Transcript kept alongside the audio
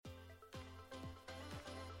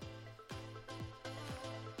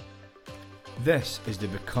This is the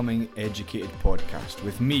Becoming Educated podcast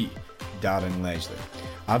with me, Darren Leslie.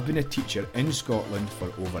 I've been a teacher in Scotland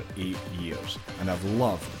for over 8 years and I've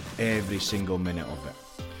loved every single minute of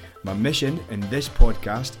it. My mission in this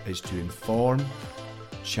podcast is to inform,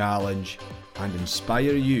 challenge and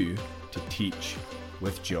inspire you to teach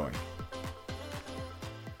with joy.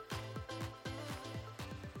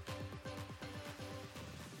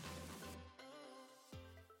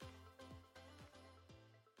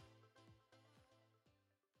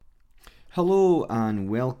 Hello and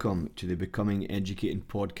welcome to the Becoming Educated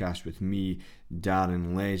podcast with me,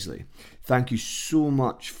 Darren Leslie. Thank you so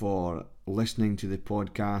much for listening to the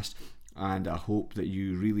podcast, and I hope that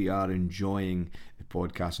you really are enjoying the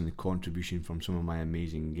podcast and the contribution from some of my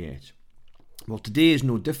amazing guests. Well, today is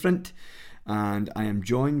no different, and I am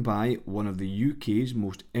joined by one of the UK's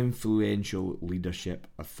most influential leadership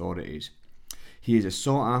authorities. He is a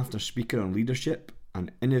sought-after speaker on leadership, an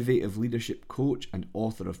innovative leadership coach and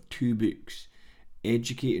author of 2 books,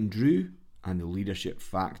 Educating Drew and The Leadership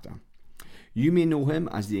Factor. You may know him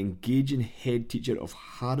as the engaging head teacher of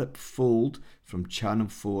Harrop Fold from Channel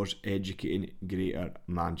 4's Educating Greater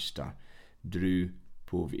Manchester, Drew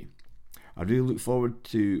Povey. I really look forward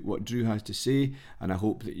to what Drew has to say, and I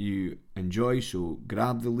hope that you enjoy, so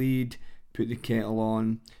grab the lead, put the kettle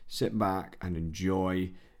on, sit back and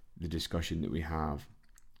enjoy the discussion that we have.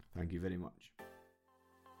 Thank you very much.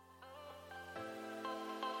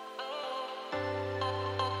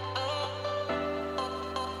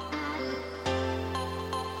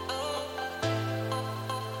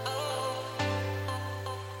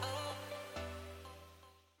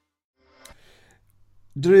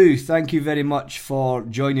 Drew, thank you very much for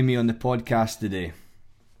joining me on the podcast today.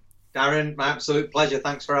 Darren, my absolute pleasure.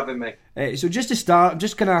 Thanks for having me. So just to start,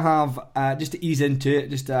 just going to have, just to ease into it,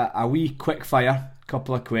 just a wee quick fire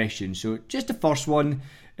couple of questions. So just the first one,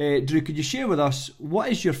 Drew, could you share with us,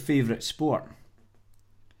 what is your favourite sport?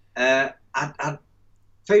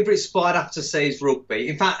 Favourite sport I'd have to say is rugby.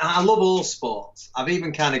 In fact, I love all sports. I've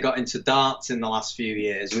even kind of got into darts in the last few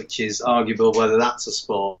years, which is arguable whether that's a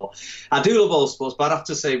sport. I do love all sports, but I'd have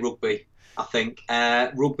to say rugby, I think.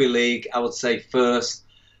 Rugby league, I would say first.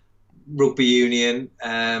 Rugby union,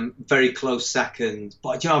 very close second.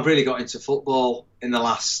 But, I've really got into football in the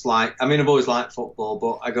last, I've always liked football,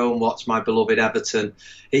 but I go and watch my beloved Everton.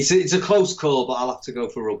 It's a close call, but I'll have to go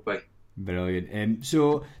for rugby. Brilliant.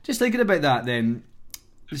 So, just thinking about that then,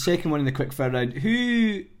 the second one in the quick fire round,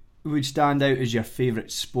 who would stand out as your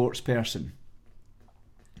favourite sports person?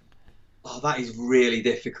 Oh, that is really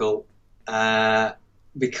difficult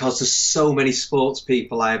because there's so many sports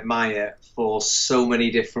people I admire for so many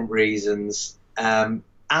different reasons. And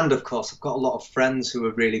of course, I've got a lot of friends who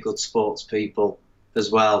are really good sports people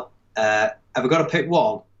as well. Have I got to pick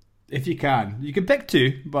one? If you can. You can pick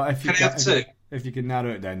 2, but if you can I have 2? If you can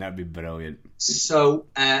narrow it down, that'd be brilliant. So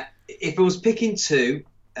if I was picking 2,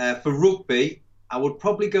 for rugby, I would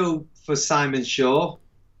probably go for Simon Shaw.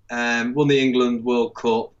 Won the England World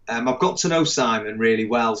Cup. I've got to know Simon really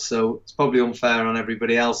well, so it's probably unfair on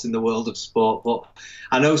everybody else in the world of sport, but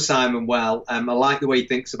I know Simon well. I like the way he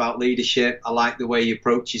thinks about leadership. I like the way he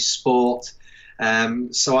approaches sport.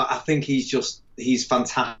 So I think he's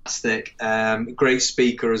fantastic. Great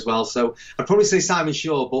speaker as well. So I'd probably say Simon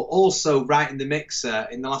Shaw, but also right in the mixer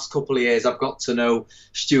in the last couple of years, I've got to know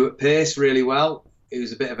Stuart Pearce really well,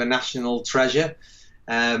 who's a bit of a national treasure.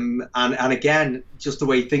 And again, just the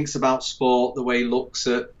way he thinks about sport, the way he looks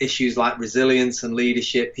at issues like resilience and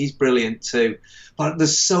leadership, he's brilliant too. But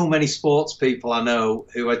there's so many sports people I know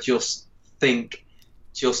who I just think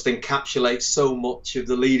just encapsulate so much of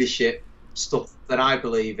the leadership stuff that I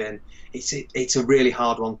believe in. It's a really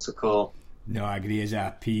hard one to call. No, I agree. As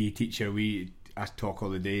a PE teacher, I talk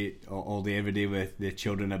all day, every day with the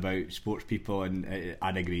children about sports people, and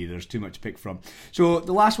I'd agree. There's too much to pick from. So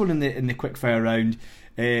the last one in the quick fire round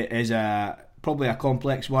is probably a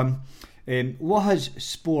complex one. What has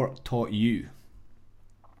sport taught you?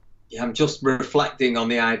 Yeah, I'm just reflecting on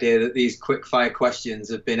the idea that these quick fire questions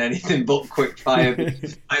have been anything but quick fire.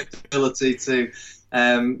 My ability to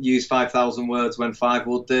use 5,000 words when 5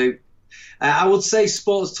 would do. I would say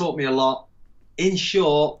sport has taught me a lot. In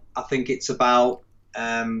short, I think it's about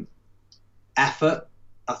effort.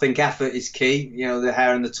 I think effort is key. The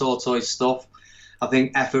hare and the tortoise stuff. I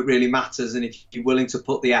think effort really matters, and if you're willing to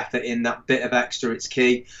put the effort in, that bit of extra, it's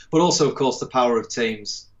key. But also, of course, the power of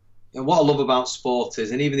teams. And what I love about sport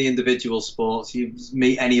is, and even the individual sports, you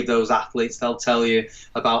meet any of those athletes, they'll tell you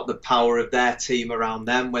about the power of their team around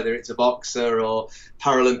them, whether it's a boxer or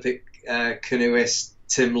Paralympic canoeist.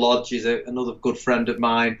 Tim Lodge is another good friend of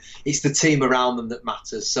mine. It's the team around them that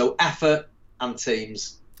matters. So effort and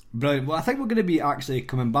teams. Brilliant. Well, I think we're going to be actually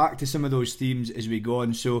coming back to some of those themes as we go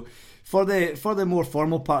on. So, for the more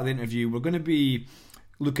formal part of the interview, we're going to be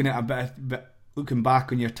looking at looking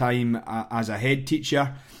back on your time as a head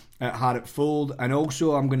teacher at Hartlepool, and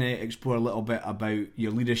also I'm going to explore a little bit about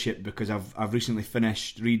your leadership, because I've recently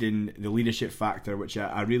finished reading The Leadership Factor, which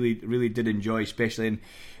I really did enjoy, especially in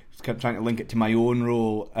trying to link it to my own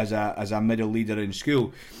role as a middle leader in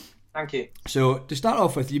school. Thank you. So, to start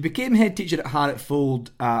off with, you became head teacher at Hartlepool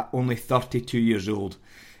at only 32 years old.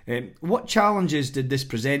 What challenges did this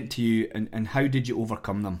present to you, and how did you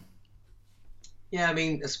overcome them? Yeah, I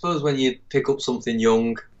mean, I suppose when you pick up something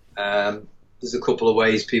young, there's a couple of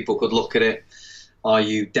ways people could look at it. Are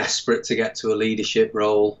you desperate to get to a leadership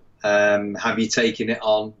role? Have you taken it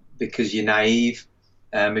on because you're naive?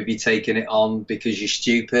 Have you taken it on because you're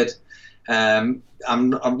stupid? It's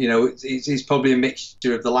probably a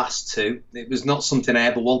mixture of the last two. It was not something I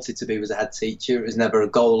ever wanted to be, was a head teacher. It was never a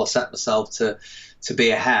goal I set myself to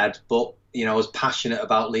be a head, but I was passionate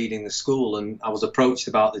about leading the school, and I was approached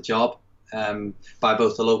about the job by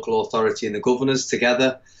both the local authority and the governors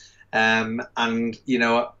together. I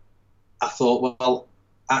thought, well,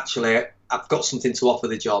 actually, I've got something to offer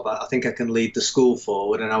the job. I think I can lead the school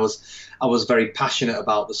forward, and I was very passionate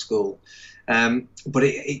about the school. But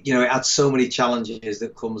it had so many challenges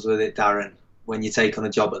that comes with it, Darren, when you take on a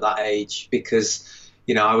job at that age, because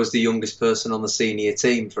I was the youngest person on the senior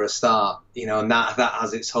team for a start, and that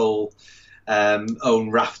has its whole own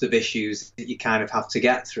raft of issues that you kind of have to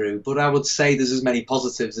get through. But I would say there's as many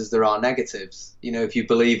positives as there are negatives. If you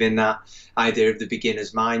believe in that idea of the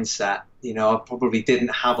beginner's mindset, I probably didn't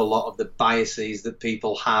have a lot of the biases that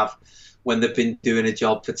people have when they've been doing a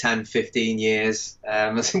job for 10, 15 years.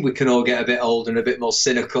 I think we can all get a bit older and a bit more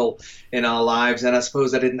cynical in our lives. And I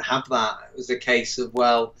suppose I didn't have that. It was a case of,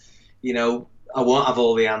 well, I won't have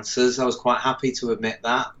all the answers. I was quite happy to admit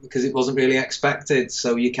that, because it wasn't really expected.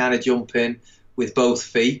 So you kind of jump in with both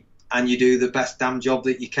feet and you do the best damn job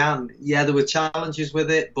that you can. Yeah, there were challenges with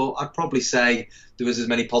it, but I'd probably say there was as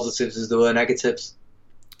many positives as there were negatives.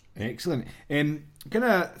 Excellent. Kind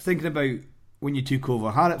of thinking about when you took over,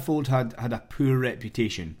 Hartlepool had a poor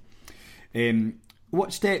reputation.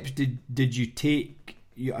 What steps did you take,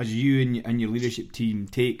 as you and your leadership team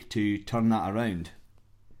take, to turn that around?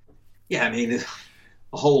 Yeah, I mean,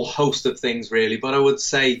 a whole host of things really, but I would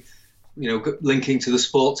say, linking to the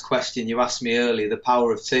sports question you asked me earlier, the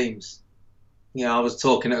power of teams. I was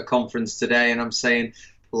talking at a conference today, and I'm saying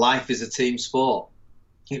life is a team sport.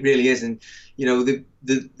 It really is, and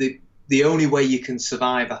the only way you can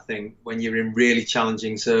survive, I think, when you're in really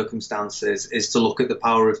challenging circumstances, is to look at the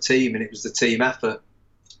power of team, and it was the team effort.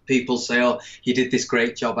 People say, "Oh, you did this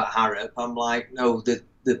great job at Harrop." I'm like, no,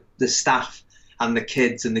 the staff and the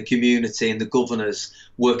kids and the community and the governors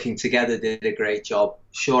working together did a great job.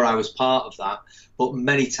 Sure, I was part of that, but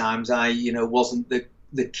many times I, wasn't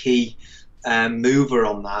the key mover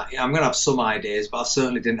on that. I'm going to have some ideas, but I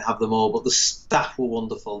certainly didn't have them all. But the staff were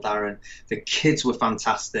wonderful, Darren. The kids were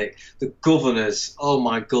fantastic. The governors, oh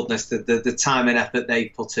my goodness, the time and effort they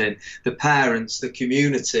put in. The parents, the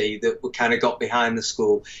community that were kind of got behind the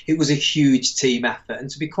school. It was a huge team effort, and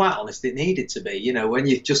to be quite honest, it needed to be. When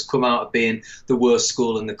you just come out of being the worst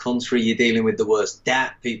school in the country, you're dealing with the worst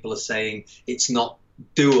debt. People are saying it's not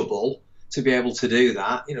doable to be able to do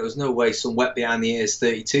that. There's no way some wet behind the ears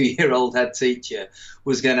 32-year-old head teacher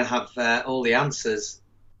was going to have all the answers.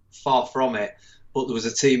 Far from it. But there was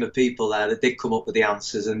a team of people there that did come up with the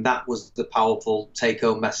answers, and that was the powerful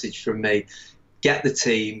take-home message from me. Get the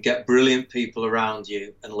team, get brilliant people around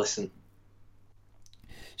you, and listen.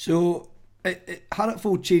 So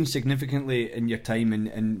Hartlepool changed significantly in your time,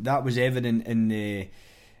 and that was evident in the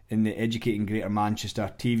Educating Greater Manchester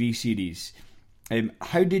TV series.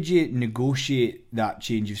 How did you negotiate that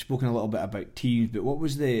change? You've spoken a little bit about teams, but what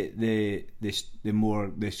was the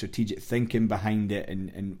more strategic thinking behind it,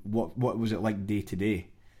 and what was it like day to day?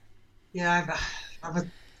 Yeah, I have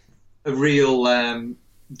a real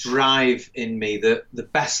drive in me that the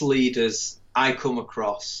best leaders I come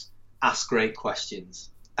across ask great questions.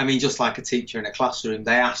 I mean, just like a teacher in a classroom,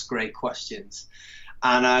 they ask great questions,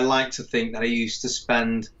 and I like to think that I used to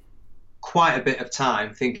spend quite a bit of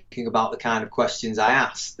time thinking about the kind of questions I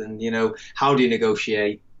asked, and how do you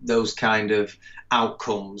negotiate those kind of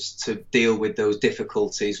outcomes to deal with those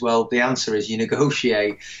difficulties? Well, the answer is you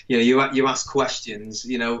negotiate. You ask questions.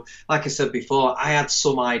 Like I said before, I had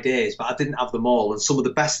some ideas, but I didn't have them all, and some of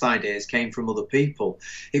the best ideas came from other people.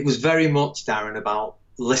 It was very much, Darren, about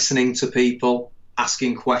listening to people,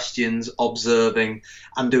 asking questions, observing,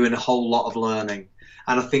 and doing a whole lot of learning.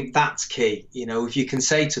 And I think that's key. If you can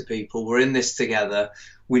say to people, we're in this together,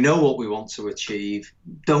 we know what we want to achieve,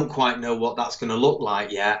 don't quite know what that's going to look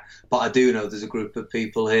like yet, but I do know there's a group of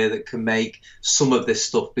people here that can make some of this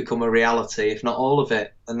stuff become a reality, if not all of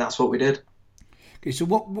it. And that's what we did. Okay, so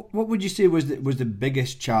what would you say was the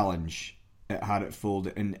biggest challenge at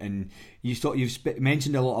Harrottfold? And you've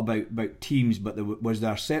mentioned a lot about teams, but was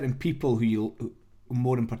there certain people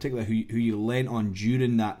more in particular, who you lent on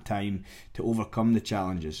during that time to overcome the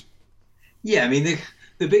challenges? Yeah, I mean,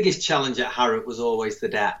 the biggest challenge at Harrott was always the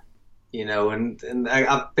debt, and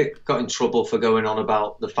I've got in trouble for going on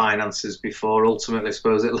about the finances before. Ultimately, I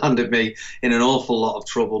suppose it landed me in an awful lot of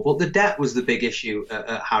trouble. But the debt was the big issue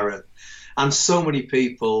at Harrott. And so many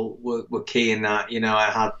people were key in that.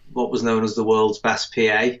 I had what was known as the world's best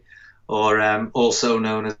PA, or also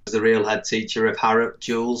known as the real head teacher of Harrott,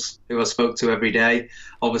 Jules, who I spoke to every day.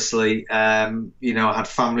 Obviously, I had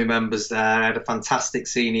family members there. I had a fantastic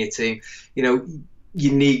senior team.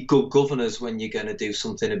 You need good governors when you're going to do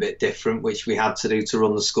something a bit different, which we had to do to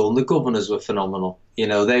run the school. And the governors were phenomenal.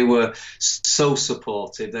 They were so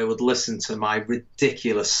supportive. They would listen to my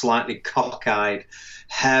ridiculous, slightly cockeyed,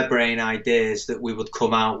 harebrained ideas that we would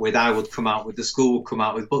come out with. I would come out with, the school would come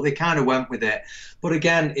out with, but they kind of went with it. But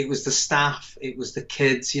again, it was the staff, it was the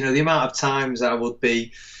kids. The amount of times I would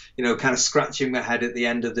be, kind of scratching my head at the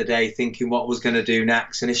end of the day thinking what I was going to do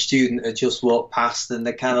next. And a student had just walked past and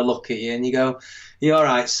they kind of look at you and you go, "You all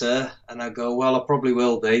right, sir?" And I go, "Well, I probably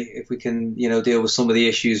will be if we can, deal with some of the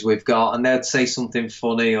issues we've got." And they'd say something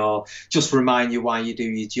funny or just remind you why you do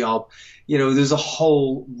your job. There's a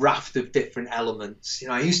whole raft of different elements.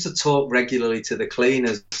 I used to talk regularly to the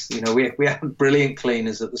cleaners. We had brilliant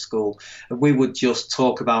cleaners at the school, and we would just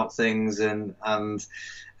talk about things and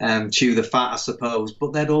chew the fat, I suppose.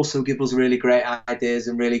 But they'd also give us really great ideas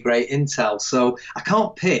and really great intel. So I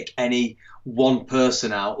can't pick any one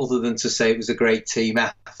person out other than to say it was a great team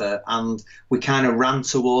effort, and we kind of ran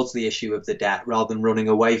towards the issue of the debt rather than running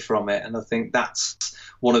away from it. And I think that's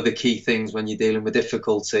one of the key things when you're dealing with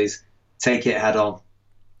difficulties. Take it head on.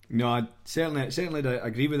 No, I certainly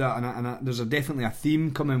agree with that, and there's definitely a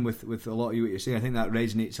theme coming with a lot of what you're saying. I think that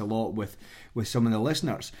resonates a lot with some of the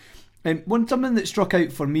listeners. Something that struck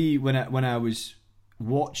out for me when I was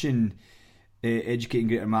watching Educating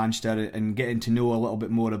Greater Manchester and getting to know a little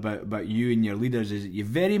bit more about you and your leaders is that you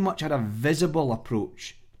very much had a visible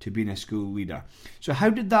approach to being a school leader. So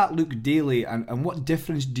how did that look daily, and what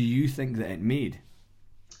difference do you think that it made?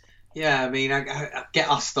 Yeah, I mean, I get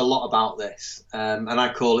asked a lot about this, and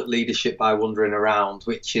I call it leadership by wandering around,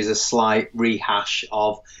 which is a slight rehash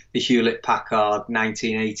of the Hewlett-Packard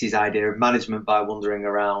 1980s idea of management by wandering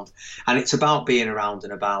around. And it's about being around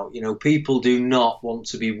and about. People do not want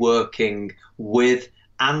to be working with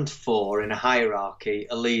and for, in a hierarchy,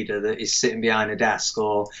 a leader that is sitting behind a desk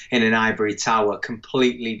or in an ivory tower,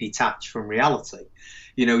 completely detached from reality.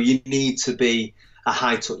 You need to be a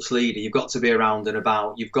high-touch leader. You've got to be around and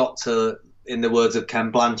about. You've got to, in the words of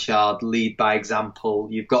Ken Blanchard, lead by example.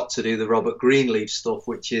 You've got to do the Robert Greenleaf stuff,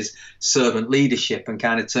 which is servant leadership, and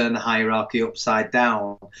kind of turn the hierarchy upside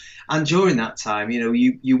down. And during that time,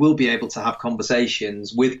 you will be able to have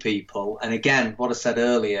conversations with people. And again, what I said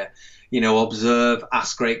earlier, observe,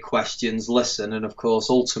 ask great questions, listen, and of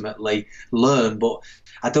course, ultimately learn. But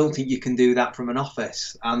I don't think you can do that from an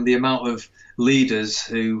office. And the amount of leaders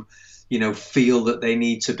who feel that they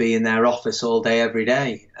need to be in their office all day, every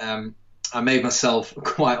day. I made myself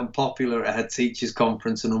quite unpopular at a head teachers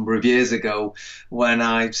conference a number of years ago when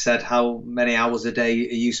I said, "How many hours a day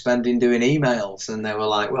are you spending doing emails?" And they were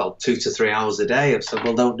like, "Well, 2 to 3 hours a day." I said,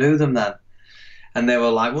 "Well, don't do them then." And they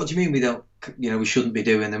were like, "What do you mean we don't? We shouldn't be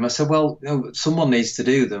doing them?" I said, "Well, someone needs to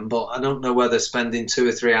do them, but I don't know whether spending 2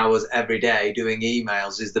 or 3 hours every day doing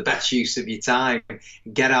emails is the best use of your time.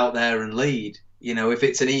 Get out there and lead." If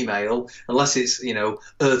it's an email, unless it's,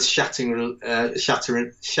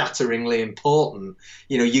 shatteringly important,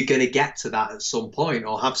 you're going to get to that at some point,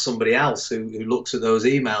 or have somebody else who looks at those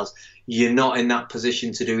emails. You're not in that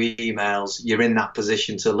position to do emails. You're in that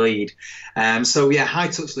position to lead. High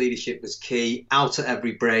touch leadership was key. Out at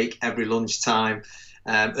every break, every lunchtime,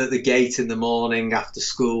 at the gate in the morning after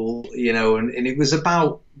school, and it was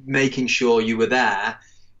about making sure you were there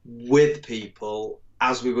with people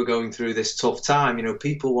as we were going through this tough time.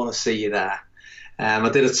 People want to see you there. I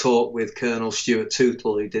did a talk with Colonel Stuart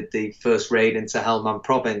Tootle, who did the first raid into Helmand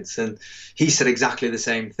Province, and he said exactly the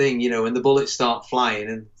same thing. When the bullets start flying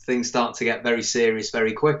and things start to get very serious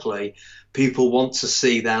very quickly, people want to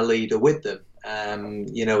see their leader with them. And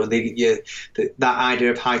that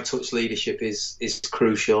idea of high touch leadership is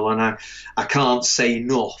crucial, and I can't say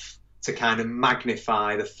enough to kind of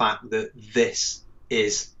magnify the fact that this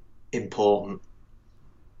is important.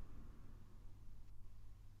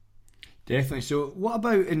 Definitely. So what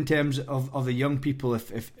about in terms of the young people?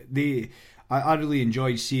 If they, I really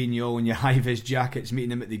enjoyed seeing you all in your high-vis jackets,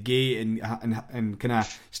 meeting them at the gate and kind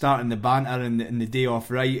of starting the banter and the day off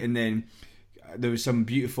right, and then there was some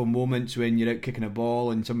beautiful moments when you're out kicking a ball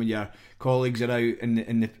and some of your colleagues are out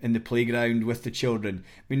in the playground with the children.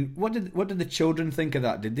 I mean, what did the children think of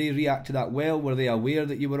that? Did they react to that well? Were they aware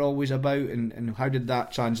that you were always about, and how did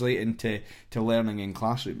that translate into learning in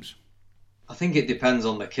classrooms? I think it depends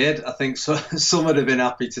on the kid. I think some would have been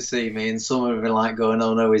happy to see me, and some would have been like going,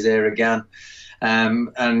 "Oh no, he's here again."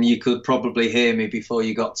 And you could probably hear me before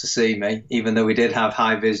you got to see me, even though we did have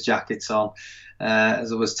high-vis jackets on.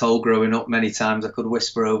 As I was told growing up, many times I could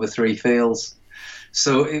whisper over 3 fields.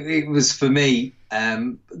 So it was, for me,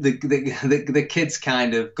 the kids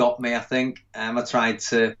kind of got me, I think. I tried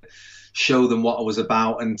to show them what I was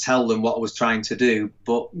about and tell them what I was trying to do.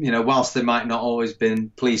 But, whilst they might not always been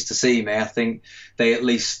pleased to see me, I think they at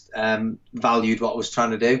least valued what I was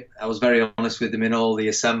trying to do. I was very honest with them in all the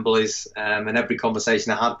assemblies and every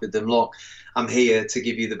conversation I had with them. Look, I'm here to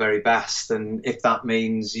give you the very best. And if that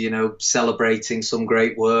means, celebrating some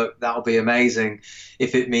great work, that'll be amazing.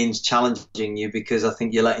 If it means challenging you because I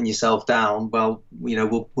think you're letting yourself down, well,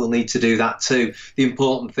 we'll need to do that too. The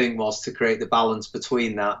important thing was to create the balance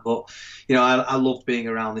between that. But, I loved being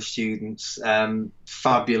around the students.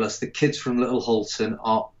 Fabulous. The kids from Little Hulton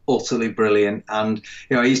are utterly brilliant, and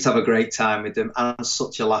I used to have a great time with them and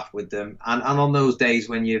such a laugh with them, and on those days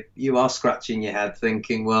when you are scratching your head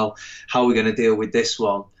thinking, well, how are we going to deal with this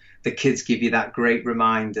one, the kids give you that great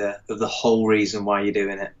reminder of the whole reason why you're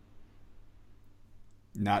doing it.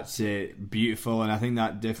 That's beautiful, and I think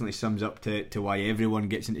that definitely sums up to why everyone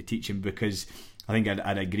gets into teaching, because I think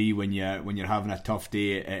I'd agree when you're having a tough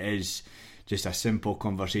day, it is just a simple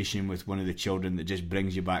conversation with one of the children that just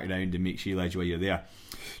brings you back around and makes you realise why you're there.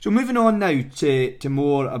 So moving on now to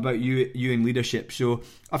more about you in leadership. So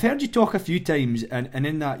I've heard you talk a few times, and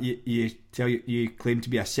in that you claim to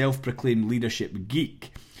be a self-proclaimed leadership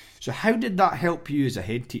geek. So how did that help you as a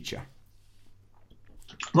head teacher?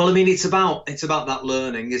 Well, I mean, it's about that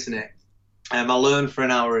learning, isn't it? I learn for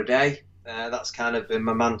an hour a day. That's kind of been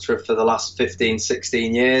my mantra for the last 15,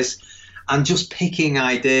 16 years. And just picking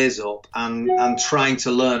ideas up and trying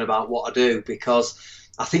to learn about what I do, because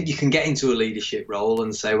I think you can get into a leadership role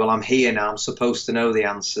and say, well, I'm here now, I'm supposed to know the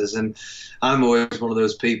answers. And I'm always one of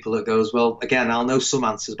those people that goes, well, again, I'll know some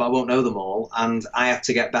answers, but I won't know them all. And I have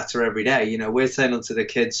to get better every day. We're saying to the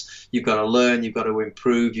kids, you've got to learn, you've got to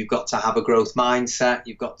improve, you've got to have a growth mindset,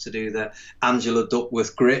 you've got to do the Angela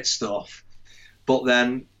Duckworth grit stuff. But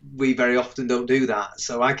then we very often don't do that.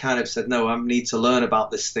 So I kind of said, no, I need to learn about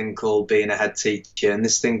this thing called being a head teacher and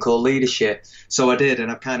this thing called leadership. So I did,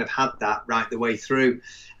 and I've kind of had that right the way through.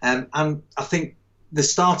 And I think the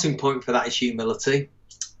starting point for that is humility.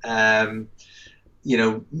 Not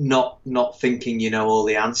thinking all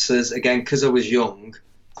the answers. Again, because I was young,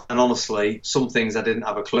 and honestly, some things I didn't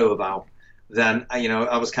have a clue about. Then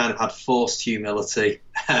I was kind of had forced humility,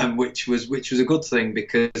 which was a good thing,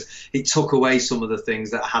 because it took away some of the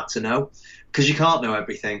things that I had to know, because you can't know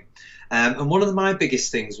everything. And one of my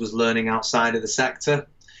biggest things was learning outside of the sector.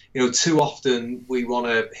 Too often we want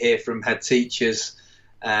to hear from head teachers,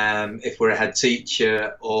 if we're a head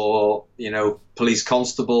teacher, or police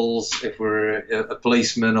constables, if we're a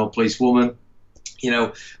policeman or policewoman.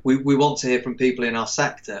 We want to hear from people in our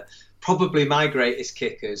sector. Probably my greatest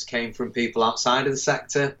kickers came from people outside of the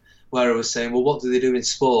sector, where I was saying, well, what do they do in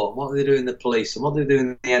sport? What do they do in the police? And what do they do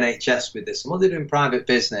in the NHS with this? And what do they do in private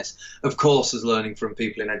business? Of course, as learning from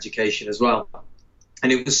people in education as well.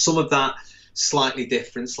 And it was some of that slightly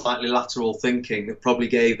different, slightly lateral thinking that probably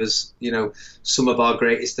gave us, some of our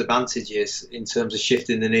greatest advantages in terms of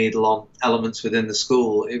shifting the needle on elements within the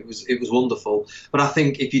school. It was wonderful. But I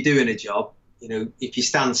think if you're doing a job, if you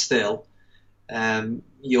stand still,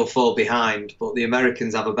 you'll fall behind. But the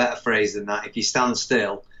Americans have a better phrase than that. If you stand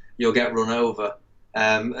still, you'll get run over.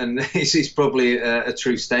 And it's probably a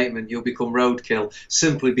true statement. You'll become roadkill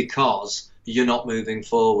simply because you're not moving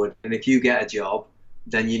forward. And if you get a job,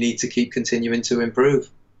 then you need to keep continuing to improve.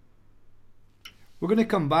 We're going to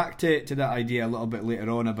come back to that idea a little bit later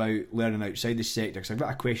on about learning outside the sector, because I've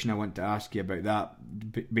got a question I want to ask you about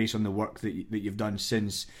that based on the work that you've done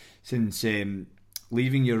since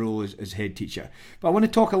leaving your role as head teacher. But I want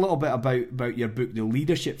to talk a little bit about your book, The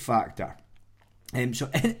Leadership Factor. So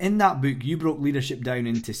in that book, you broke leadership down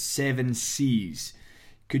into 7 C's.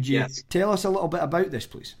 Could you tell us a little bit about this,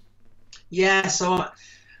 please? Yeah, so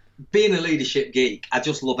being a leadership geek, I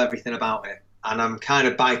just love everything about it. And I'm kind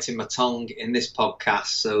of biting my tongue in this podcast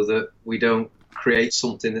so that we don't create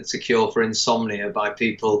something that's a cure for insomnia by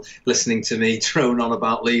people listening to me drone on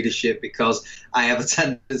about leadership, because I have a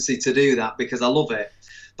tendency to do that because I love it.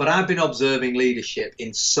 But I've been observing leadership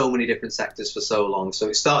in so many different sectors for so long. So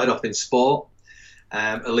it started off in sport,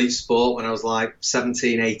 elite sport, when I was like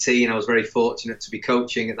 17, 18. I was very fortunate to be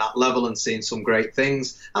coaching at that level and seeing some great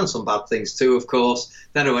things and some bad things too, of course.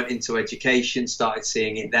 Then I went into education, started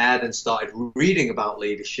seeing it there, then started reading about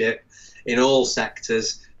leadership in all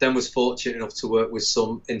sectors. Then was fortunate enough to work with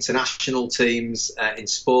some international teams in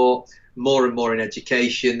sport, more and more in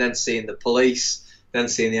education, then seeing the police, then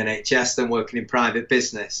seeing the NHS, then working in private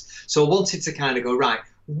business. So I wanted to kind of go, right,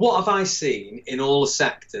 what have I seen in all the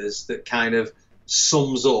sectors that kind of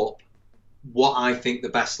sums up what I think the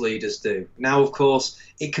best leaders do? Now, of course,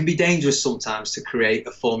 it can be dangerous sometimes to create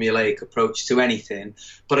a formulaic approach to anything,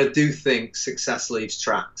 but I do think success leaves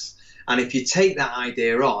tracks. And if you take that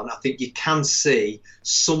idea on, I think you can see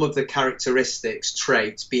some of the characteristics,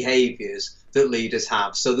 traits, behaviours that leaders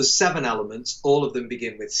have. So there's 7 elements, all of them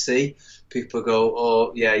begin with C. People go,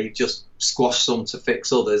 oh, yeah, you've just squashed some to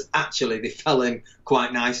fix others. Actually, they fell in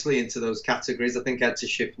quite nicely into those categories. I think I had to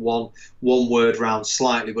shift one word round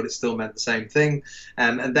slightly, but it still meant the same thing.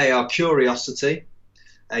 And they are curiosity,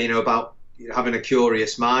 about having a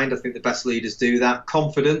curious mind. I think the best leaders do that.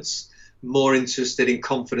 Confidence, more interested in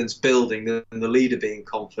confidence building than the leader being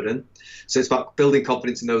confident. So it's about building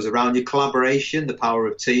confidence in those around you. Collaboration, the power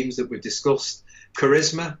of teams that we've discussed.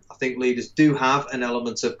 Charisma, I think leaders do have an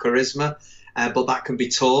element of charisma, but that can be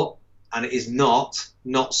taught, and it is not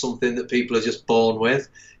something that people are just born with.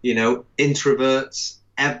 Introverts,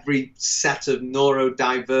 every set of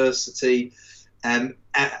neurodiversity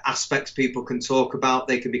aspects people can talk about,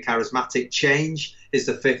 they can be charismatic. Change is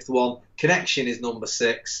the 5th one. Connection is number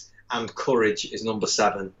 6. And courage is number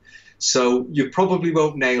 7. So you probably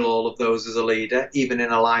won't nail all of those as a leader, even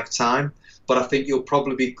in a lifetime, but I think you'll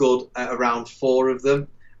probably be good at around 4 of them.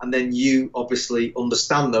 And then you obviously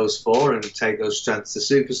understand those 4 and take those strengths to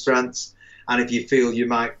super strengths. And if you feel you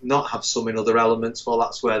might not have some in other elements, well,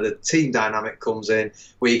 that's where the team dynamic comes in,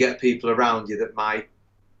 where you get people around you that might,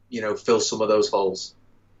 fill some of those holes.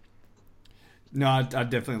 No, I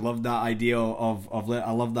definitely love that idea of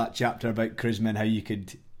I love that chapter about charisma and how you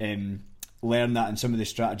could learn that and some of the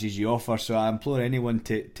strategies you offer. So I implore anyone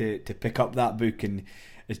to pick up that book, and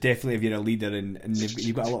it's definitely, if you're a leader, and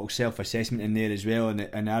you've got a lot of self-assessment in there as well,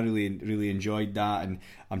 and I really enjoyed that, and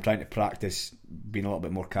I'm trying to practice being a little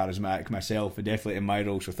bit more charismatic myself, and definitely in my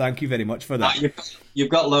role. So thank you very much for that. You've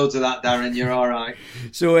got loads of that, Darren. You're all right.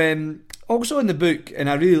 So also in the book, and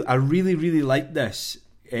I really like this,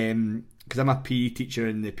 because I'm a PE teacher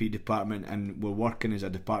in the PE department, and we're working as a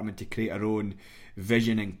department to create our own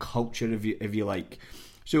vision and culture, if you like.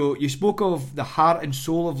 So you spoke of the heart and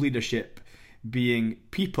soul of leadership being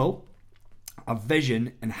people, a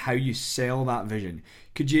vision, and how you sell that vision.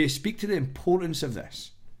 Could you speak to the importance of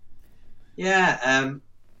this? Yeah,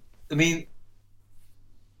 I mean,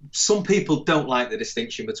 some people don't like the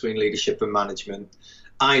distinction between leadership and management.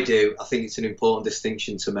 I do. I think it's an important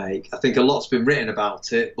distinction to make. I think a lot's been written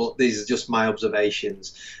about it, but these are just my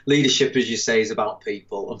observations. Leadership, as you say, is about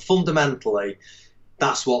people, and fundamentally,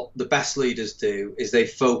 that's what the best leaders do, is they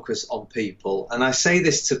focus on people. And I say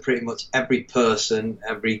this to pretty much every person,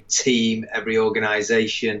 every team, every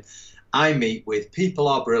organisation I meet with. People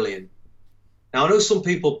are brilliant. Now, I know some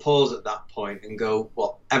people pause at that point and go,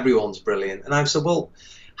 well, everyone's brilliant. And I've said, well,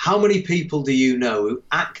 how many people do you know who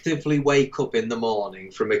actively wake up in the morning,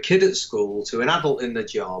 from a kid at school to an adult in the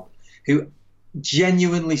job, who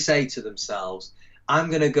genuinely say to themselves, I'm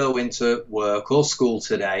going to go into work or school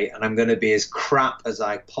today and I'm going to be as crap as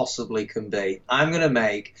I possibly can be. I'm going to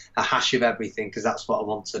make a hash of everything because that's what I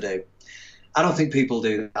want to do. I don't think people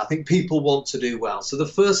do that. I think people want to do well. So the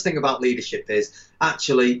first thing about leadership is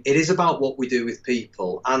actually it is about what we do with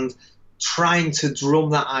people, and trying to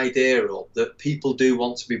drum that idea up that people do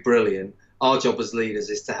want to be brilliant. Our job as leaders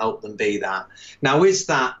is to help them be that. Now, is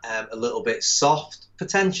that a little bit soft?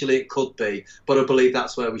 Potentially it could be, but I believe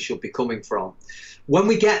that's where we should be coming from. When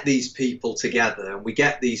we get these people together and we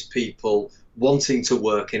get these people wanting to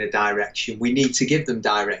work in a direction, we need to give them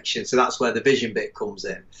direction. So that's where the vision bit comes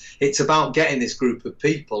in. It's about getting this group of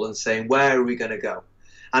people and saying, where are we going to go?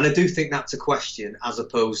 And I do think that's a question, as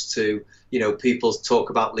opposed to, people talk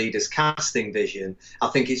about leaders casting vision. I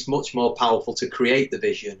think it's much more powerful to create the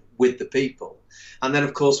vision with the people. And then,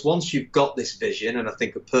 of course, once you've got this vision, and I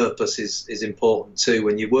think a purpose is important too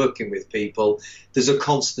when you're working with people, there's a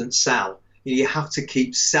constant sell. You have to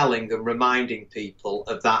keep selling and reminding people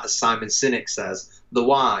of that, as Simon Sinek says, the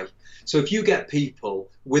why. So if you get people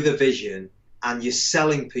with a vision and you're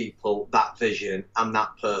selling people that vision and that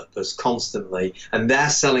purpose constantly, and they're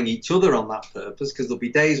selling each other on that purpose, because there'll be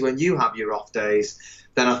days when you have your off days,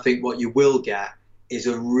 then I think what you will get is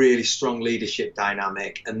a really strong leadership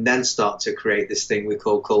dynamic, and then start to create this thing we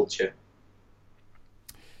call culture.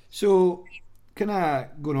 So, kind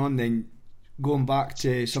of going on then, going back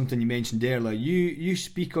to something you mentioned earlier, you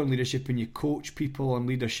speak on leadership and you coach people on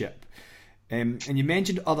leadership, and you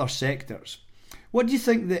mentioned other sectors. What do you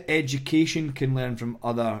think that education can learn from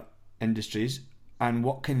other industries, and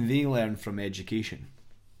what can they learn from education?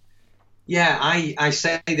 Yeah, I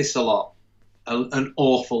say this a lot, an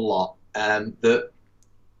awful lot, that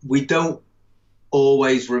we don't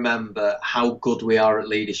always remember how good we are at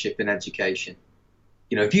leadership in education.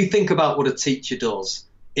 You know, if you think about what a teacher does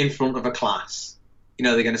in front of a class, you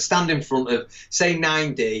know, they're going to stand in front of, say,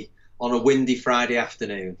 9D on a windy Friday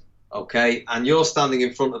afternoon, okay, and you're standing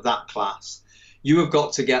in front of that class. You have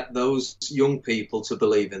got to get those young people to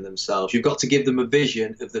believe in themselves. You've got to give them a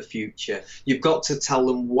vision of the future. You've got to tell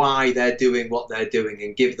them why they're doing what they're doing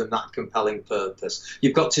and give them that compelling purpose.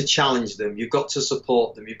 You've got to challenge them. You've got to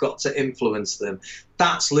support them. You've got to influence them.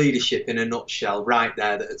 That's leadership in a nutshell right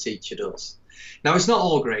there that a teacher does. Now, it's not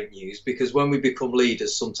all great news, because when we become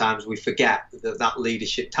leaders, sometimes we forget that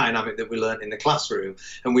leadership dynamic that we learned in the classroom,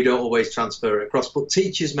 and we don't always transfer it across. But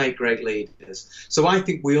teachers make great leaders. So I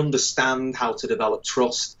think we understand how to develop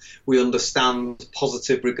trust. We understand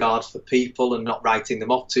positive regard for people and not writing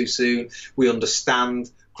them off too soon. We understand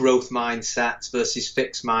growth mindsets versus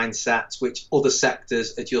fixed mindsets, which other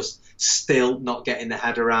sectors are just still not getting their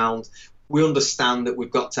head around. We understand that we've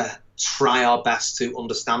got to try our best to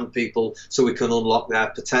understand people so we can unlock their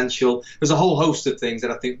potential. There's a whole host of things that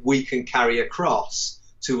I think we can carry across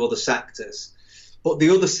to other sectors. But the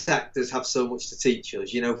other sectors have so much to teach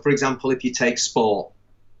us. You know, for example, if you take sport,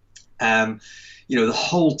 you know, the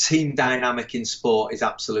whole team dynamic in sport is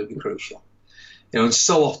absolutely crucial. You know, and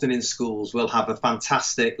so often in schools we'll have a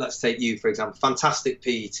fantastic, let's take you for example, fantastic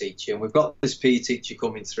PE teacher, and we've got this PE teacher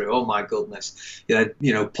coming through. Oh my goodness,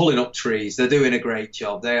 you know, pulling up trees. They're doing a great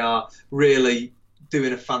job. They are really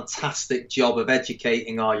doing a fantastic job of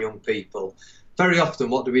educating our young people. Very often,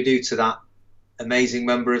 what do we do to that amazing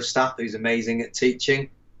member of staff who's amazing at teaching?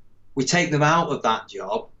 We take them out of that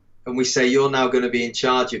job and we say, you're now going to be in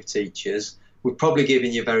charge of teachers. We're probably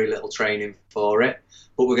giving you very little training for it,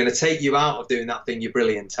 but we're going to take you out of doing that thing you're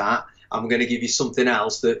brilliant at, and we're going to give you something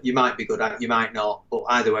else that you might be good at, you might not, but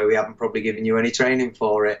either way we haven't probably given you any training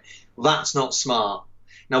for it. That's not smart.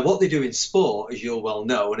 Now, what they do in sport, as you'll well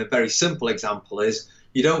know, and a very simple example is,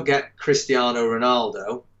 you don't get Cristiano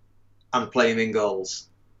Ronaldo and play him in goals.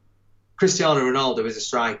 Cristiano Ronaldo is a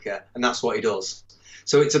striker, and that's what he does.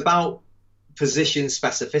 So it's about position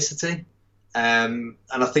specificity. And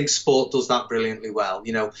I think sport does that brilliantly well.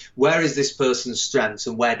 You know, where is this person's strengths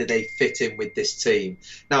and where do they fit in with this team?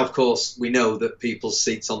 Now, of course, we know that people's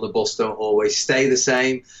seats on the bus don't always stay the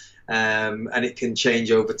same, and it can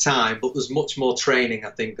change over time, but there's much more training, I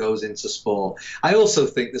think, goes into sport. I also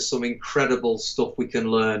think there's some incredible stuff we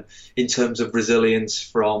can learn in terms of resilience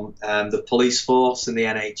from the police force and the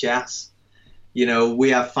NHS. You know,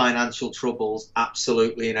 we have financial troubles,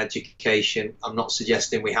 absolutely, in education. I'm not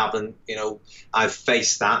suggesting we haven't. You know, I've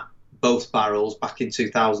faced that, both barrels, back in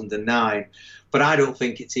 2009. But I don't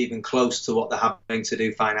think it's even close to what they're having to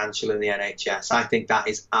do financially in the NHS. I think that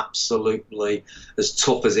is absolutely as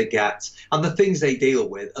tough as it gets. And the things they deal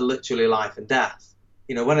with are literally life and death.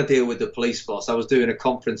 You know, when I deal with the police force, I was doing a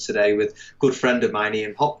conference today with a good friend of mine,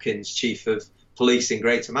 Ian Hopkins, Chief of Police in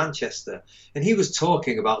Greater Manchester, and he was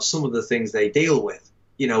talking about some of the things they deal with.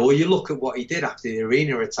 You know, or you look at what he did after the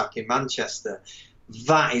arena attack in Manchester.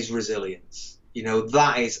 That is resilience. You know,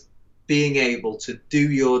 that is being able to do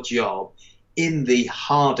your job in the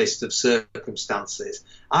hardest of circumstances.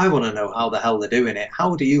 I want to know how the hell they're doing it.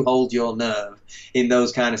 How do you hold your nerve in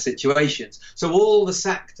those kind of situations? So all the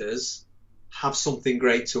sectors have something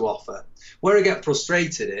great to offer. Where I get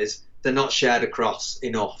frustrated is they're not shared across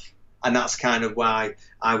enough. And that's kind of why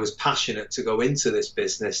I was passionate to go into this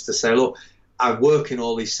business, to say, look, I work in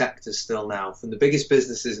all these sectors still now, from the biggest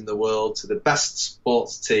businesses in the world to the best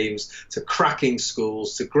sports teams, to cracking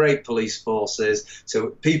schools, to great police forces,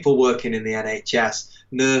 to people working in the NHS,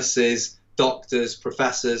 nurses, doctors,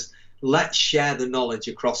 professors. Let's share the knowledge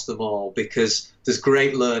across them all, because there's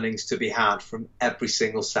great learnings to be had from every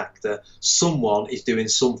single sector. Someone is doing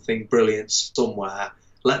something brilliant somewhere.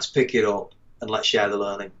 Let's pick it up and let's share the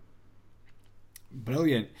learning.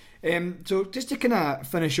 Brilliant. So just to kind of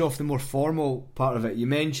finish off the more formal part of it, you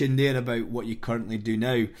mentioned there about what you currently do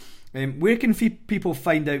now. Where can people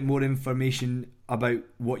find out more information about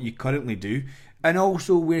what you currently do, And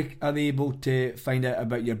also, where are they able to find out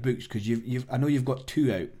about your books? Because I know you've got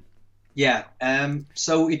 2 out. Yeah.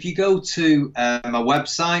 So if you go to my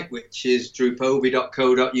website, which is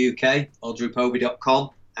drewpovey.co.uk or drewpovey.com,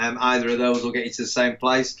 either of those will get you to the same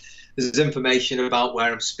place. There's information about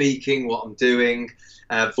where I'm speaking, what I'm doing,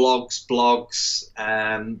 vlogs, blogs,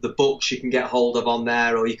 the books you can get hold of on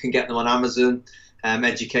there, or you can get them on Amazon.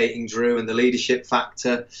 Educating Drew and the Leadership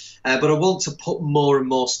Factor. But I want to put more and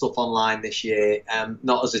more stuff online this year,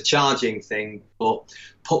 not as a charging thing, but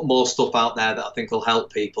put more stuff out there that I think will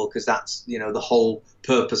help people, because that's, the whole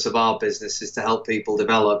purpose of our business is to help people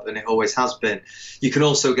develop, and it always has been. You can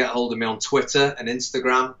also get hold of me on Twitter and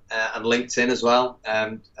Instagram and LinkedIn as well,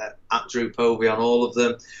 at Drew Povey on all of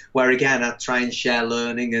them, where again I try and share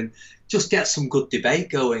learning and just get some good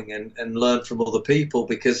debate going and learn from other people,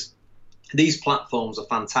 because these platforms are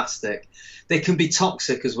fantastic. They can be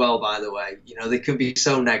toxic as well, by the way. They can be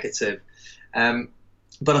so negative.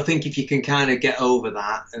 But I think if you can kind of get over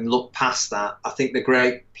that and look past that, I think they're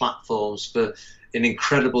great platforms for an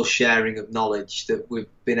incredible sharing of knowledge that we've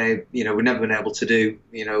never been able to do,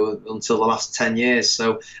 until the last 10 years.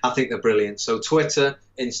 So I think they're brilliant. So Twitter,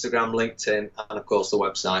 Instagram, LinkedIn, and of course the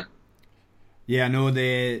website. Yeah, I know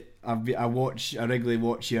I regularly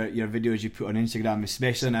watch your videos you put on Instagram,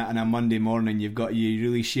 especially on a Monday morning. You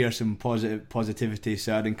really share some positivity.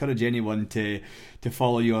 So I'd encourage anyone to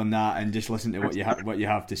follow you on that and just listen to what you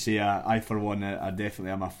have to say. I for one, I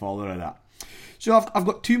definitely am a follower of that. So I've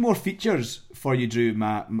got 2 more features for you, Drew.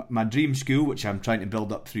 My dream school, which I'm trying to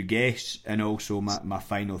build up through guests, and also my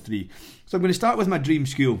final 3. So I'm going to start with my dream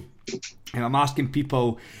school, and I'm asking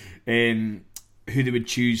people who they would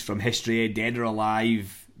choose from history, dead or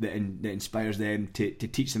alive, that inspires them to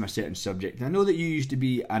teach them a certain subject. And I know that you used to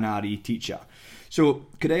be an RE teacher. So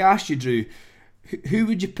could I ask you, Drew, who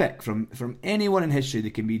would you pick from anyone in history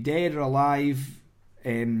that can be dead or alive,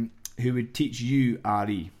 who would teach you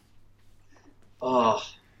RE? So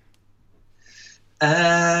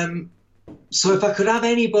if I could have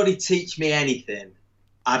anybody teach me anything,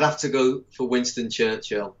 I'd have to go for Winston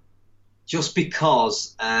Churchill, just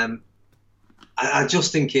because I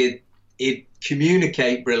just think he'd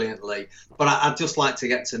communicate brilliantly, but I'd just like to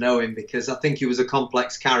get to know him, because I think he was a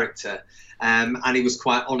complex character, and he was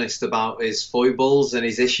quite honest about his foibles and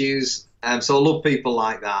his issues. So I love people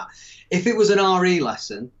like that. If it was an RE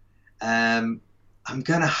lesson, I'm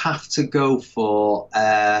going to have to go for,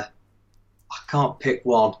 I can't pick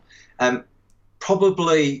one.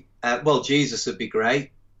 Probably, Jesus would be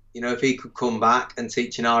great. If he could come back and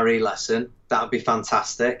teach an RE lesson, that would be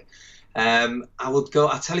fantastic.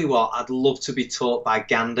 I tell you what, I'd love to be taught by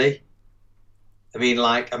Gandhi.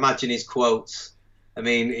 Imagine his quotes.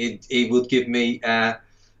 He would give me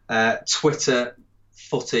Twitter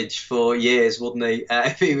footage for years, wouldn't he,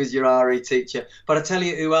 if he was your RE teacher. But I tell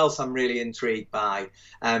you who else I'm really intrigued by,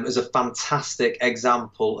 as a fantastic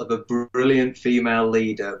example of a brilliant female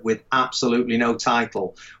leader with absolutely no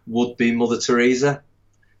title, would be Mother Teresa.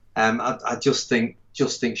 I just think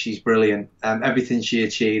she's brilliant. Everything she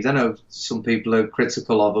achieved. I know some people are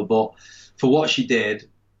critical of her, but for what she did,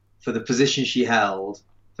 for the position she held,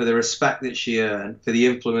 for the respect that she earned, for the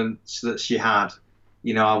influence that she had,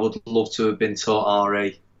 I would love to have been taught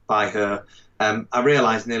RE by her. I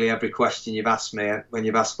realise nearly every question you've asked me, when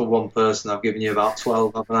you've asked for one person, I've given you about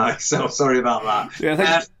 12, haven't I? So sorry about that.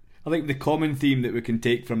 Yeah, I think the common theme that we can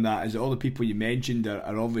take from that is that all the people you mentioned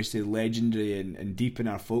are obviously legendary and deep in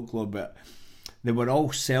our folklore, but they were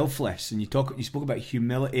all selfless. And you spoke about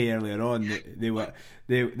humility earlier on. They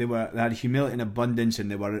had humility and abundance, and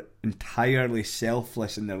they were entirely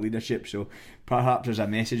selfless in their leadership. So perhaps there's a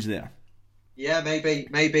message there. Yeah,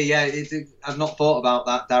 maybe. Yeah, I've not thought about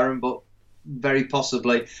that, Darren, but very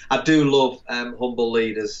possibly. I do love humble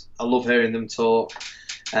leaders. I love hearing them talk,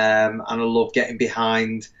 and I love getting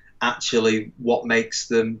behind actually what makes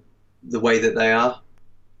them the way that they are.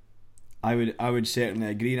 I would certainly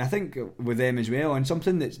agree, and I think with them as well. And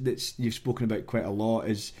something that's you've spoken about quite a lot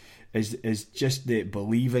is just the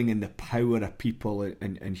believing in the power of people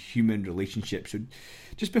and human relationships. So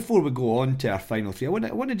just before we go on to our final 3, I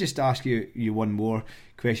want to just ask you one more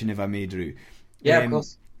question, if I may, Drew. Yeah, of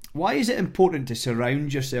course. Why is it important to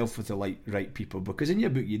surround yourself with the right people? Because in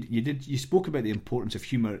your book you spoke about the importance of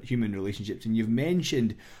human relationships, and you've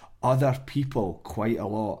mentioned other people quite a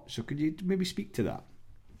lot. So could you maybe speak to that?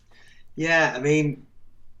 Yeah,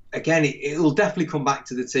 again, it will definitely come back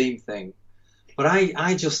to the team thing. But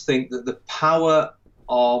I just think that the power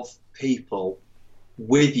of people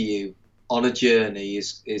with you on a journey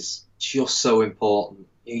is just so important.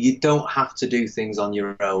 You don't have to do things on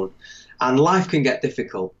your own. And life can get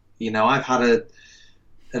difficult. I've had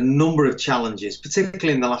a number of challenges,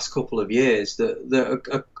 particularly in the last couple of years, that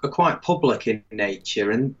are quite public in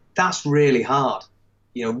nature, and that's really hard,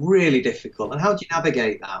 really difficult. And how do you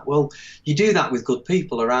navigate that? Well, you do that with good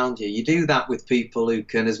people around you. You do that with people who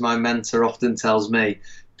can, as my mentor often tells me,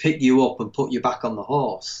 pick you up and put you back on the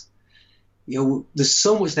horse. There's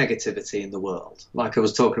so much negativity in the world. Like I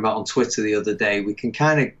was talking about on Twitter the other day, we can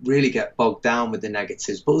kind of really get bogged down with the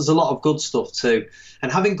negatives, but there's a lot of good stuff too.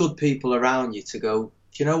 And having good people around you to go, do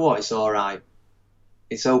you know what? It's all right.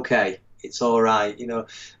 It's okay. It's all right.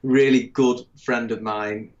 Really good friend of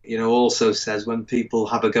mine, also says when people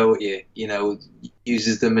have a go at you,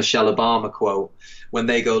 uses the Michelle Obama quote, when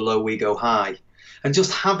they go low, we go high. And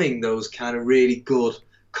just having those kind of really good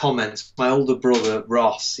comments. My older brother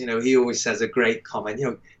Ross, he always says a great comment,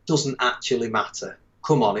 it doesn't actually matter.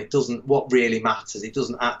 Come on, it doesn't. What really matters? It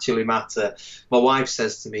doesn't actually matter. My wife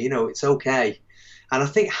says to me, it's okay. And I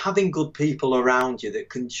think having good people around you that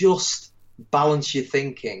can just balance your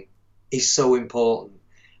thinking is so important.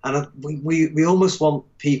 And we almost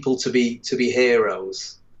want people to be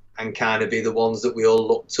heroes and kind of be the ones that we all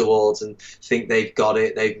look towards and think they've got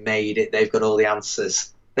it, they've made it, they've got all the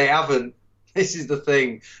answers. They haven't. This is the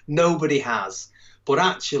thing. Nobody has. But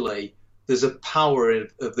actually, there's a power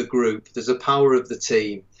of the group. There's a power of the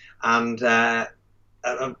team. And I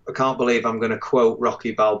can't believe I'm going to quote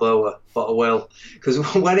Rocky Balboa, but I will. Because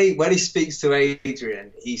when he speaks to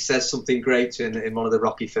Adrian, he says something great to him in one of the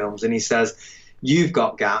Rocky films. And he says, you've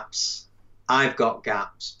got gaps, I've got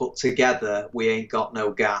gaps, but together we ain't got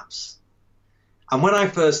no gaps. And when I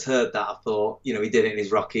first heard that, I thought, he did it in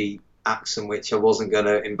his Rocky accent, which I wasn't going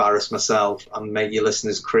to embarrass myself and make your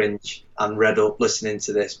listeners cringe and red up listening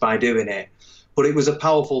to this by doing it. But it was a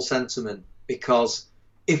powerful sentiment, because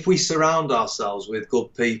if we surround ourselves with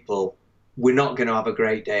good people, we're not going to have a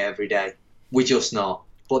great day every day. We're just not.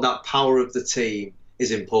 But that power of the team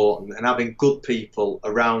is important, and having good people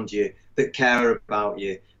around you that care about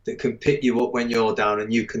you, that can pick you up when you're down,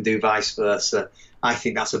 and you can do vice versa. I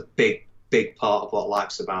think that's a big, big part of what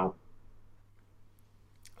life's about.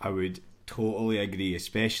 I would totally agree,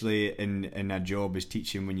 especially in a job as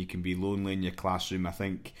teaching, when you can be lonely in your classroom. I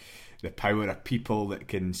think the power of people that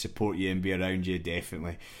can support you and be around you,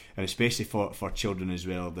 definitely, and especially for children as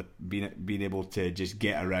well, being able to just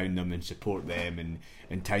get around them and support them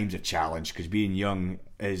in times of challenge, because being young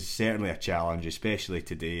is certainly a challenge, especially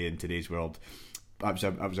today in today's world. That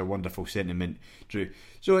was a wonderful sentiment, Drew.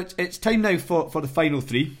 So it's time now for the final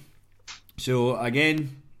three. So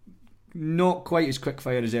again, not quite as quick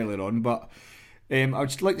fire as earlier on, but I would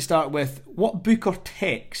just like to start with, what book or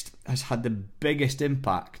text has had the biggest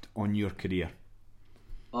impact on your career?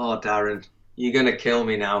 Oh, Darren, you're going to kill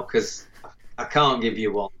me now, because I can't give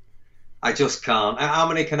you one. I just can't. How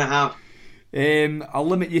many can I have? I'll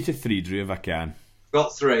limit you to 3, Drew, if I can.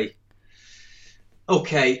 Got 3.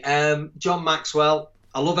 Okay, John Maxwell.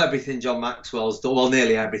 I love everything John Maxwell's done, well,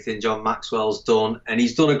 nearly everything John Maxwell's done, and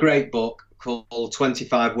he's done a great book called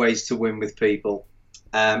 25 Ways to Win with People.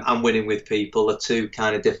 And Winning with People are 2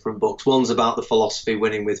 kind of different books. One's about the philosophy,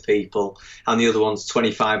 winning with people, and the other one's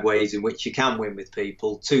 25 ways in which you can win with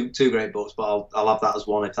people. Two great books, but I'll have that as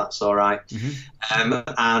one if that's all right. Mm-hmm.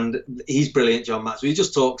 And he's brilliant, John Maxwell. He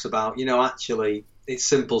just talks about, actually, it's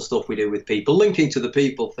simple stuff we do with people. Linking to the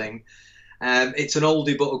people thing, it's an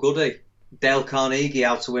oldie but a goodie. Dale Carnegie,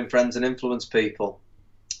 How to Win Friends and Influence People.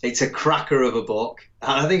 It's a cracker of a book.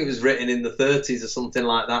 I think it was written in the 30s or something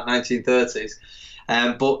like that, 1930s.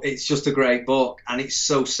 But it's just a great book, and it's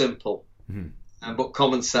so simple. Mm-hmm. But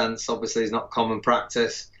common sense, obviously, is not common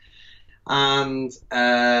practice. And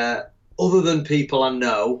other than people I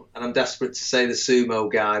know, and I'm desperate to say the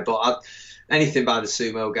Sumo Guy, but anything by the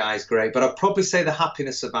Sumo Guy is great. But I'd probably say The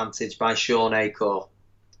Happiness Advantage by Sean Achor,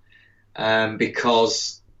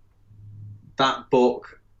 because that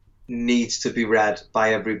book needs to be read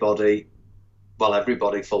by everybody. Well,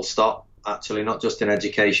 everybody, full stop. Actually, not just in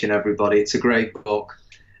education, everybody. It's a great book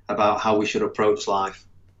about how we should approach life.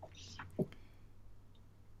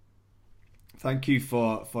 Thank you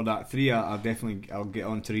for that 3. I'll get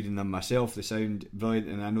on to reading them myself. They sound brilliant,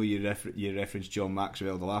 and I know you referenced John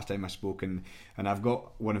Maxwell the last time I spoke, and I've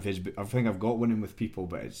got one of his. I think I've got Winning with People,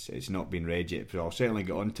 but it's not been read yet. So I'll certainly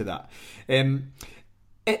get on to that.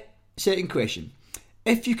 Second question: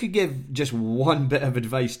 if you could give just one bit of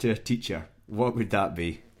advice to a teacher, what would that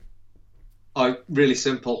be? Oh, really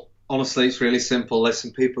simple. Honestly, it's really simple.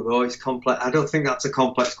 Listen, people go, it's complex. I don't think that's a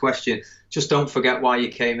complex question. Just don't forget why you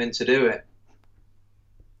came in to do it.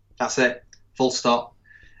 That's it. Full stop.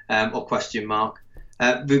 Or question mark.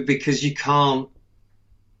 Because you can't,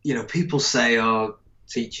 people say, oh,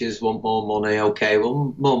 teachers want more money. Okay,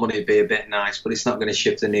 well, more money would be a bit nice, but it's not going to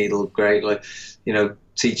shift the needle greatly.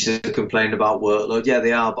 Teachers are complaining about workload. Yeah,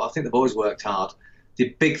 they are, but I think they've always worked hard. The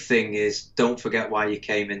big thing is, don't forget why you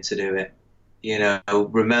came in to do it.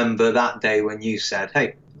 Remember that day when you said,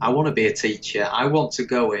 hey, I want to be a teacher. I want to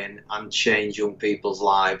go in and change young people's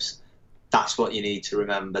lives. That's what you need to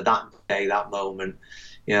remember, that day, that moment.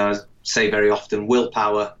 I say very often,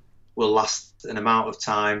 willpower will last an amount of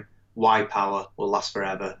time. Why power will last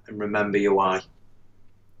forever. And remember your why.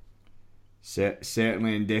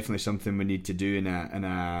 Certainly, and definitely something we need to do in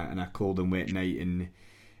a cold and wet night in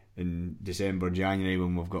December, January,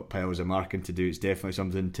 when we've got piles of marking to do. It's definitely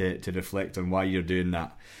something to reflect on why you're doing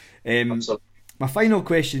that. My final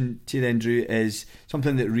question to you then, Drew, is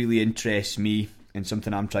something that really interests me and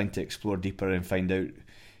something I'm trying to explore deeper and find out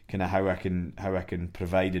kind of how I can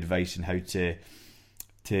provide advice and how to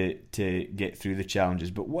get through the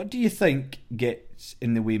challenges. But what do you think gets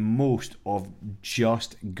in the way most of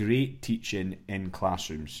just great teaching in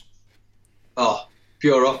classrooms?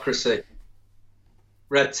 Bureaucracy.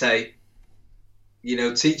 Red tape.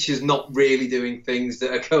 Teachers not really doing things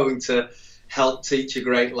that are going to help teach a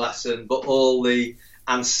great lesson, but all the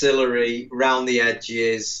ancillary, round the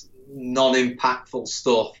edges, non-impactful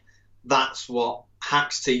stuff, that's what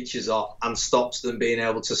hacks teachers off and stops them being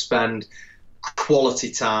able to spend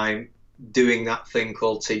quality time doing that thing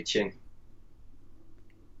called teaching.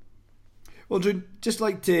 Well, Drew, just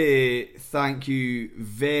like to thank you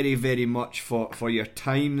very, very much for your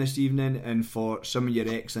time this evening and for some of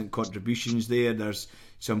your excellent contributions there. There's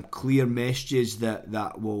some clear messages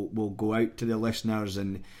that will go out to the listeners,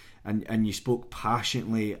 and you spoke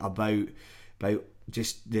passionately about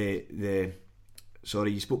just you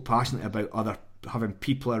spoke passionately about having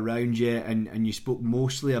people around you, and you spoke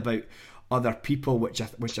mostly about other people, which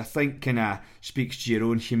I think kind of speaks to your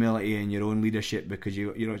own humility and your own leadership, because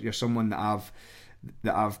you're someone that I've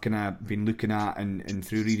kind of been looking at and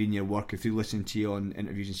through reading your work and through listening to you on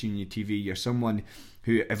interviews and seeing you on TV. You're someone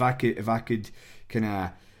who, if I could kind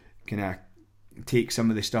of take some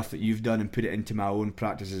of the stuff that you've done and put it into my own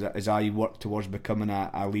practice as I work towards becoming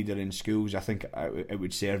a leader in schools, I think it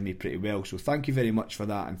would serve me pretty well. So thank you very much for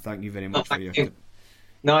that, and thank you very much for your time.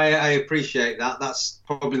 No, I appreciate that. That's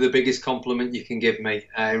probably the biggest compliment you can give me.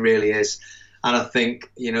 It really is. And I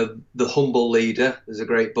think, The Humble Leader, there's a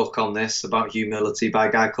great book on this about humility by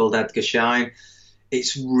a guy called Edgar Schein.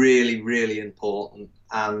 It's really, really important.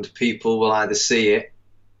 And people will either see it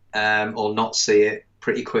or not see it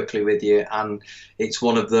pretty quickly with you. And it's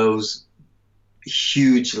one of those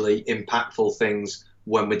hugely impactful things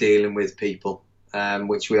when we're dealing with people,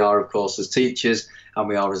 which we are, of course, as teachers, and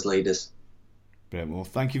we are as leaders. Brilliant. Well,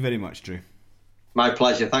 thank you very much, Drew. My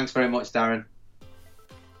pleasure. Thanks very much, Darren.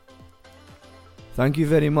 Thank you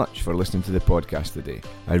very much for listening to the podcast today.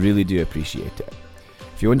 I really do appreciate it.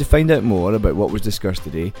 If you want to find out more about what was discussed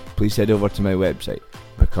today, please head over to my website,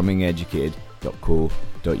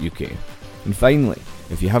 becomingeducated.co.uk. And finally,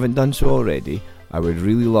 if you haven't done so already, I would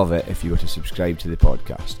really love it if you were to subscribe to the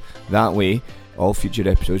podcast. That way, all future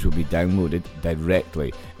episodes will be downloaded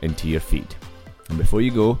directly into your feed. And before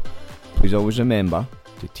you go, please always remember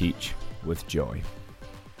to teach with joy.